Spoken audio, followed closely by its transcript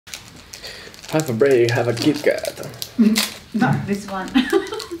Have a break, have a Kit Kat. Not this one.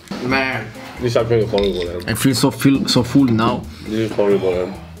 Man, This is actually horrible. I feel so full now. This is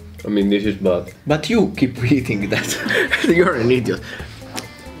horrible. I mean, this is bad. But you keep eating that. You're an idiot.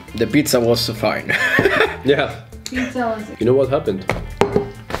 The pizza was fine. Yeah. Pizza was. You know what happened?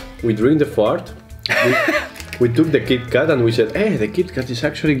 We drink the fart. We took the Kit Kat and we said, hey, the Kit Kat is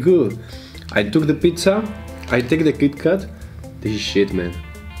actually good. I took the pizza. I take the Kit Kat. This is shit, man.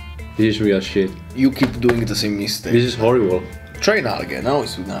 This is real shit. You keep doing the same mistake. This is horrible. Try now again. Now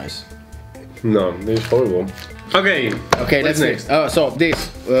it's nice. No, this is horrible. Okay. Okay, What's that's next. So this,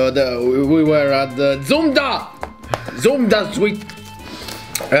 we were at the Zunda sweet.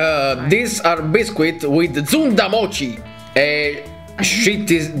 These are biscuit with Zunda mochi, a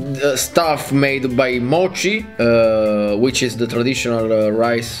shitty stuff made by mochi, which is the traditional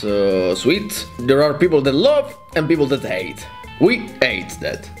rice sweet. There are people that love and people that hate. We ate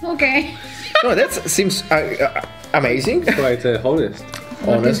that. Okay. No, that seems amazing. Quite honest.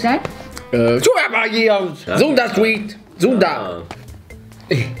 What is that? Zunda sweet. Zunda.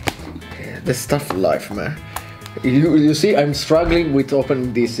 The stuff of life, man. You see, I'm struggling with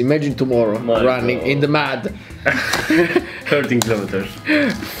opening this. Imagine tomorrow running in the mud. 13 kilometers.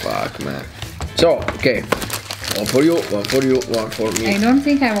 Fuck, man. So, okay. One for you, one for you, one for me. I don't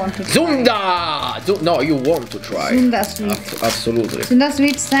think I want to try. Zunda! No, you want to try. Zunda sweet. Absolutely. Zunda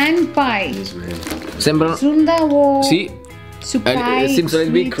sweet sand pie. Sembra... Zunda wo. See? Supai, It seems a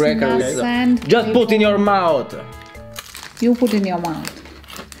little bit sweet cracker. Zunda sand. Just put in your mouth. You put in your mouth.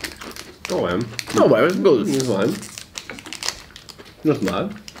 Oh, man. No, well, it's good. This one. Not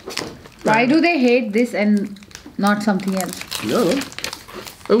bad. Why do they hate this and not something else? No, no.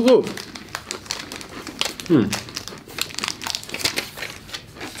 It's good.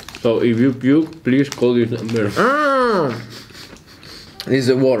 So if you puke, please call this number. This is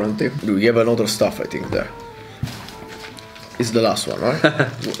a warranty. You have another stuff, I think, there. It's the last one, right?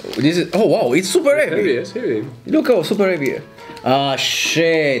 This is. Oh wow, it's super heavy. Heavy, it's heavy. Look how super heavy. Ah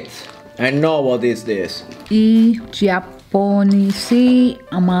shit! I know what is this. I giapponesi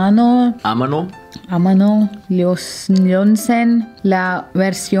amano Lionsen la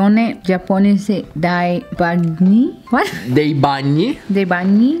versione giapponese dai bagni. What? Dei bagni Dei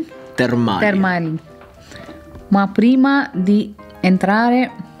bagni termali. Ma prima di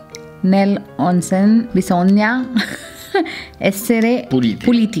entrare nel onsen bisogna essere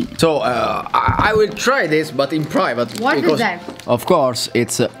puliti. So I will try this, but in private. What is that? Of course,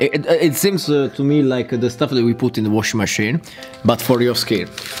 it's it seems to me like the stuff that we put in the washing machine, but for your skin.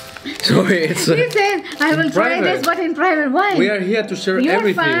 So it's. He said, I will try private. this, but in private. Why? We are here to share Your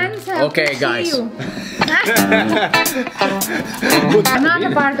everything. fans have Okay, to see guys. you. I'm not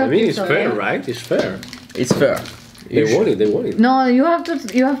a part I of mean, this. it's fair, okay? right? It's fair. It's fair. They want it, they want it. No, you have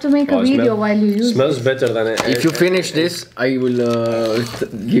to make a video while you use it. Smells better than If you finish this, I will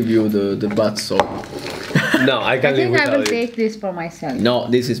give you the butt soap. No, I I can't live think I will without it. take this for myself. No,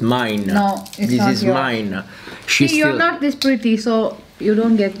 this is mine. No, it's this not is yours. mine. See, you're not this pretty, so you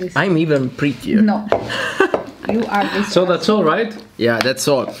don't get this. I'm even prettier. No. You are this. So that's all, right? Yeah, that's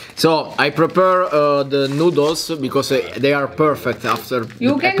all. So I prepare the noodles because they are perfect after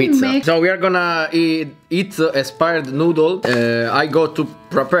You the can pizza. make- So we are gonna eat aspired noodle. I go to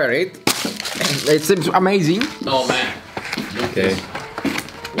prepare it. It seems amazing. Oh man. Okay.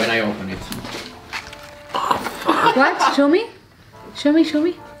 When I open it. What? Show me. Show me. Show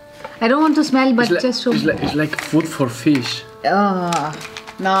me. I don't want to smell, but just show me. It's like food for fish. Oh,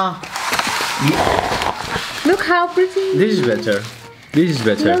 no. Look how pretty. This is better. This is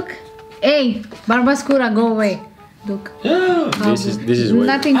better. Look. Hey, Barbascura, go away. Look. This is way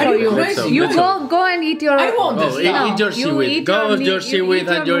Nothing for you. Let's You go. go and eat your. I want this. Eat your you seaweed. eat Go your with your you seaweed eat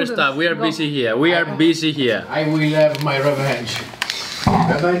and your noodles. stuff. We are Go. busy here. We are busy here. I will have my revenge.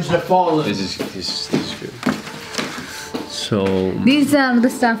 Revenge the fallen. This is good. So These are the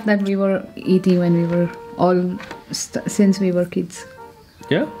stuff that we were eating when we were all since we were kids.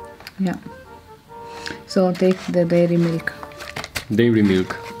 yeah, Yeah. So take the dairy milk. dairy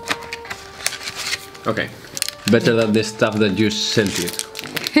milk. Okay, better than the stuff that you sent it.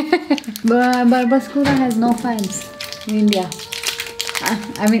 Barbascura has no fans in India.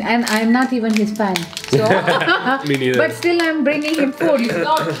 I mean, I'm not even his fan. So, Me neither. but still, I'm bringing him food.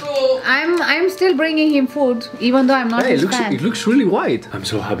 Not true. I'm still bringing him food, even though I'm not Hey, his fan. it looks really white. I'm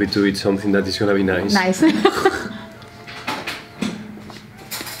so happy to eat something that is gonna be nice. Nice.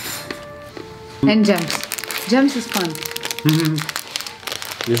 And gems. Gems is fun.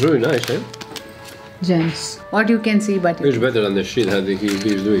 It's really nice, eh? Gems. What you can see, but It's better than the shit that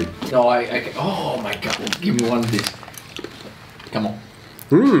he's doing. No, I can. Oh my god. Give me one of these. Come on.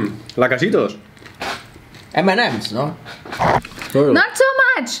 Lacasitos. M&M's, no? Not so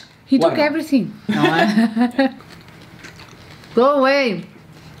much. He Why took not? everything. Go away.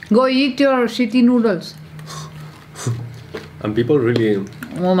 Go eat your shitty noodles. And people really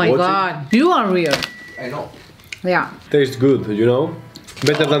Oh my watch god. You are weird. I know. Yeah. taste good, you know?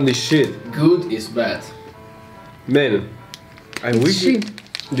 Better than this shit. Good is bad. Man, I wish shit.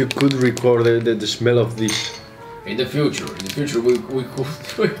 you could record the smell of this. In the future we could.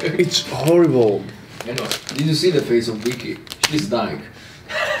 It's horrible. I know. Did you see the face of Vicky? She's dying.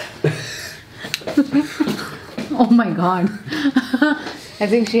 Oh my god. I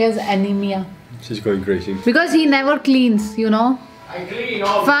think she has anemia. She's going crazy. Because he never cleans, you know. I clean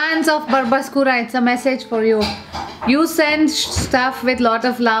all. Fans of Barbascura, it's a message for you. You send stuff with lot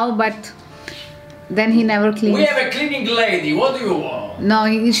of love, but then he never cleans. We have a cleaning lady. What do you want?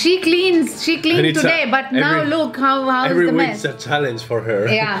 No, she cleans. She And cleaned it's today, but now every- look how is Every the week's mess. a challenge for her.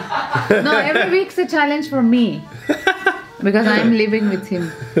 Yeah. No, every week's a challenge for me. Because I'm living with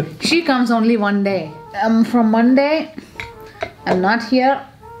him. She comes only one day. From Monday, I'm not here.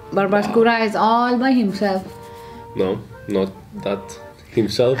 Barbascura is all by himself. No, not that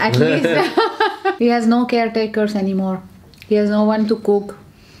himself. At least he has no caretakers anymore. He has no one to cook.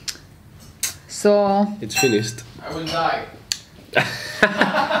 So It's finished. I will die.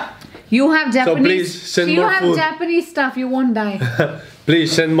 you have Japanese. please send you more have food. Japanese stuff. You won't die.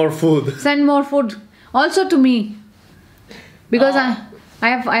 Please send more food. Send more food. Also to me, because I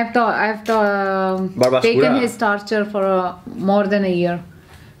have Barbascura. taken his torture for more than a year,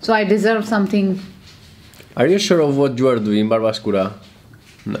 so I deserve something. Are you sure of what you are doing, Barbascura?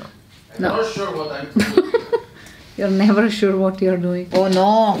 No. I'm not sure what I'm doing. You're never sure what you're doing. Oh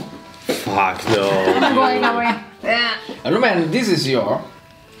no! Fuck no. I'm going away. Yeah. Roman, this is your.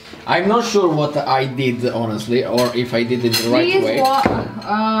 I'm not sure what I did honestly, or if I did it the right Please way.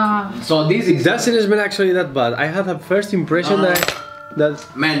 So this It is. doesn't smell actually that bad. I had a first impression that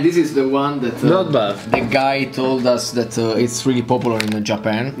Man, this is the one that Not bad. the guy told us that it's really popular in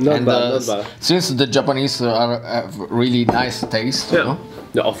Japan. Not bad, not bad. Since the Japanese have really nice taste, you know?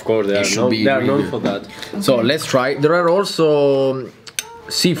 No, of course they are should known, be they are known really- for that. So let's try. There are also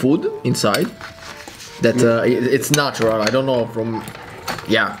seafood inside. That it's natural. I don't know from.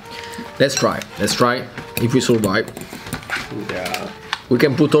 Yeah, let's try. Let's try. If we survive, Yeah. we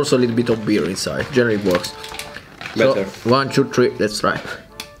can put also a little bit of beer inside. Generally it works. Better. So, 1, 2, 3. Let's try.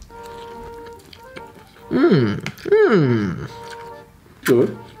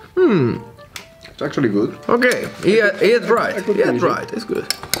 Good. It's actually good. Okay, he had right. I could He had finish it. right. It's good.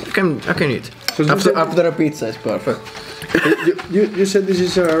 I can eat. So you After, said- after a pizza, it's perfect. You said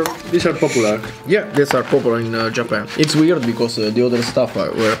these are popular. Yeah, these are popular in Japan. It's weird because the other stuff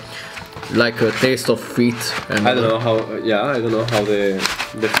were like a taste of feet. And I don't know how. Yeah, I don't know how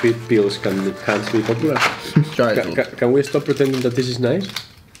the feet pills can't be popular. Try it. Can we stop pretending that this is nice?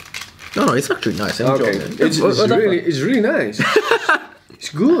 No, it's actually nice. I enjoy Okay, it. it's really nice. It's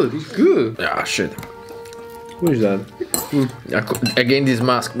good. It's good. Yeah, shit. What is that? Again, this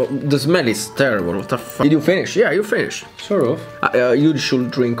mask. But the smell is terrible. What the fuck? Did you finish? Yeah, you finished. Sort of. You should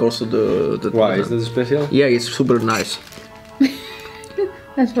drink also the. Why is that special? Yeah, it's super nice.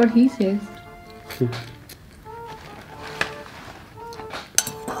 That's what he says.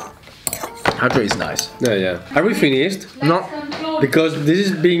 Actually, it's nice. Yeah, yeah. Are we finished? No, Because this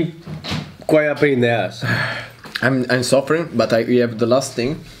is being quite a pain in the ass. I'm suffering, but we have the last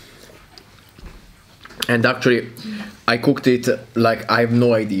thing. And actually, I cooked it like I have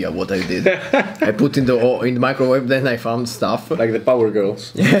no idea what I did. I put in the microwave, then I found stuff. Like the Power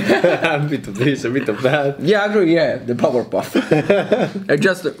Girls. A bit of this, a bit of that. Yeah, actually, yeah, the power puff. I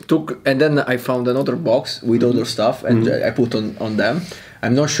just took, and then I found another box with other stuff, and I put on them.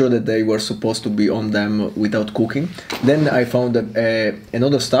 I'm not sure that they were supposed to be on them without cooking. Then I found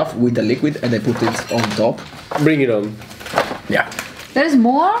another stuff with the liquid, and I put it on top. Bring it on. Yeah, There's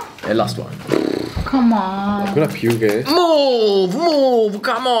more? the last one. Come on. I'm gonna puke, eh? Move,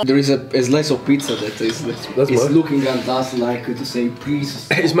 come on! There is a slice of pizza that is what? looking at us like to say, please.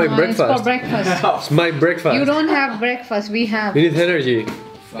 It's my No, breakfast. It's for breakfast. It's my breakfast. You don't have breakfast, we have. You need energy.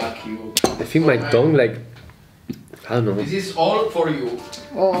 Fuck you. I think my tongue, like, I don't know. This is all for you.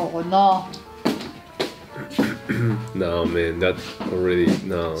 Oh no. No, man, that already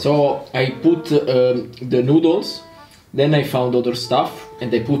no. So I put the noodles, then I found other stuff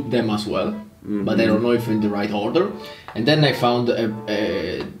and I put them as well, but I don't know if in the right order. And then I found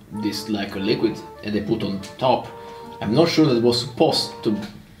this like a liquid and I put on top. I'm not sure that it was supposed to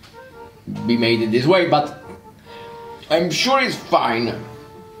be made in this way, but I'm sure it's fine.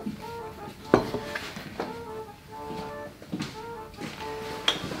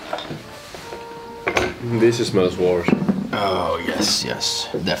 This smells worse. Oh yes, yes,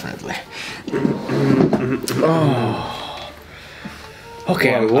 definitely.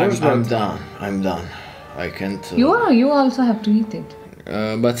 Okay, I'm done. I'm done. I can't. You also have to eat it.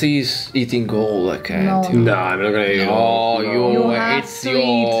 But he's eating all. I can't. No. No, I'm not gonna eat it. Oh, You have it's to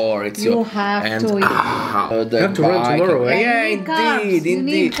your. eat. It's You your. have and, to eat. You have to run tomorrow, eh? Yeah, You need carbs. indeed, You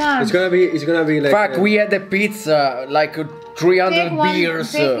need indeed. carbs. It's gonna be like. Fuck, we had a pizza like 300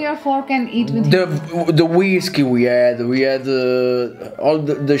 beers. Take your fork and eat with him. The whiskey we had all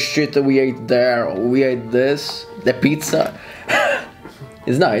the shit that we ate there. We ate this, the pizza.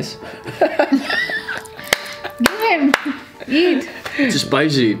 It's nice. Give him. Eat. It's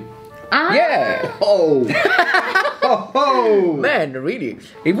spicy. Ah. Yeah. Oh. Oh. Man, really.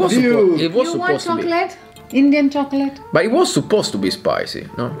 It was Dude. it was You want supposed to be. chocolate? Indian chocolate? But it was supposed to be spicy,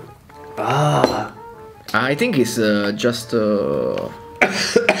 no? Ah. I think it's just that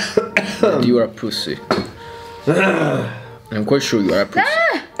you are a pussy. I'm quite sure you are a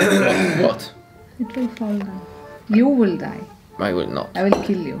pussy. What? It will fall down. You will die. I will not. I will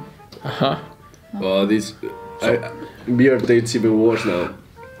kill you. Uh-huh. Oh, this beer tastes even worse now.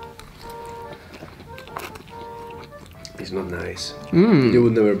 It's not nice. You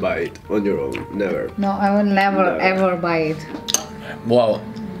would never buy it on your own. Never. No, I will never ever buy it. Wow.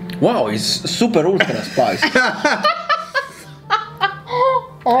 Wow, it's super ultra spicy.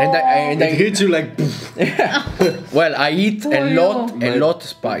 and It I hits you like. well, I eat Who a are lot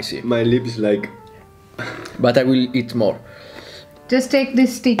spicy, My lips like. but I will eat more. Just take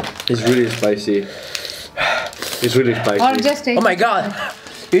this stick. It's really spicy. It's really spicy. Or just take Oh my god,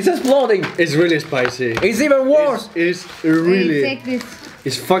 it's exploding. It's really spicy. It's even worse. It's really. Take this.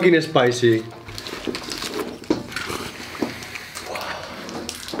 It's fucking spicy.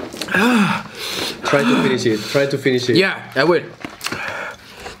 Try to finish it. Try to finish it. Yeah, I will.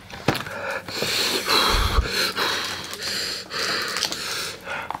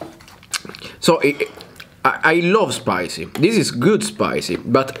 So I love spicy. This is good spicy,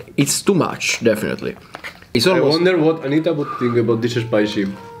 but it's too much, definitely. It's I almost. wonder what Anita would think about this spicy.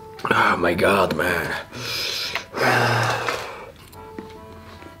 Oh my god, man.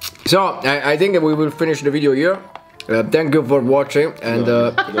 So I think that we will finish the video here. Thank you for watching, and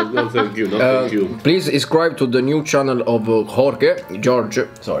No, thank you. No, thank you. please subscribe to the new channel of George.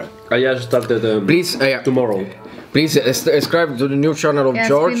 Sorry. I just started Please, tomorrow. please subscribe to the new channel of Yeah,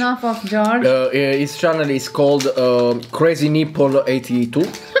 George. spin-off of George. His channel is called Crazy Nipple 82.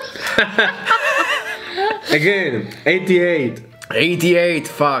 Again, 88. 88.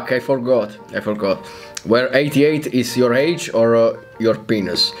 Fuck, I forgot. Where 88 is your age or your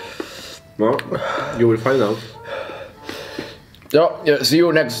penis. Well, you will find out. So see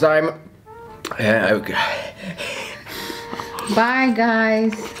you next time. Okay. Bye,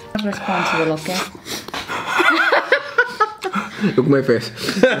 guys. Not responsible, okay? Look my face.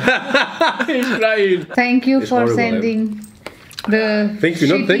 He's crying. Thank you It's for horrible, sending the Thank you,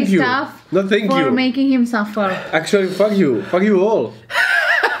 not shitty thank you. stuff Not thank for you. making him suffer. Actually, fuck you. Fuck you all.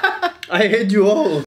 I hate you all.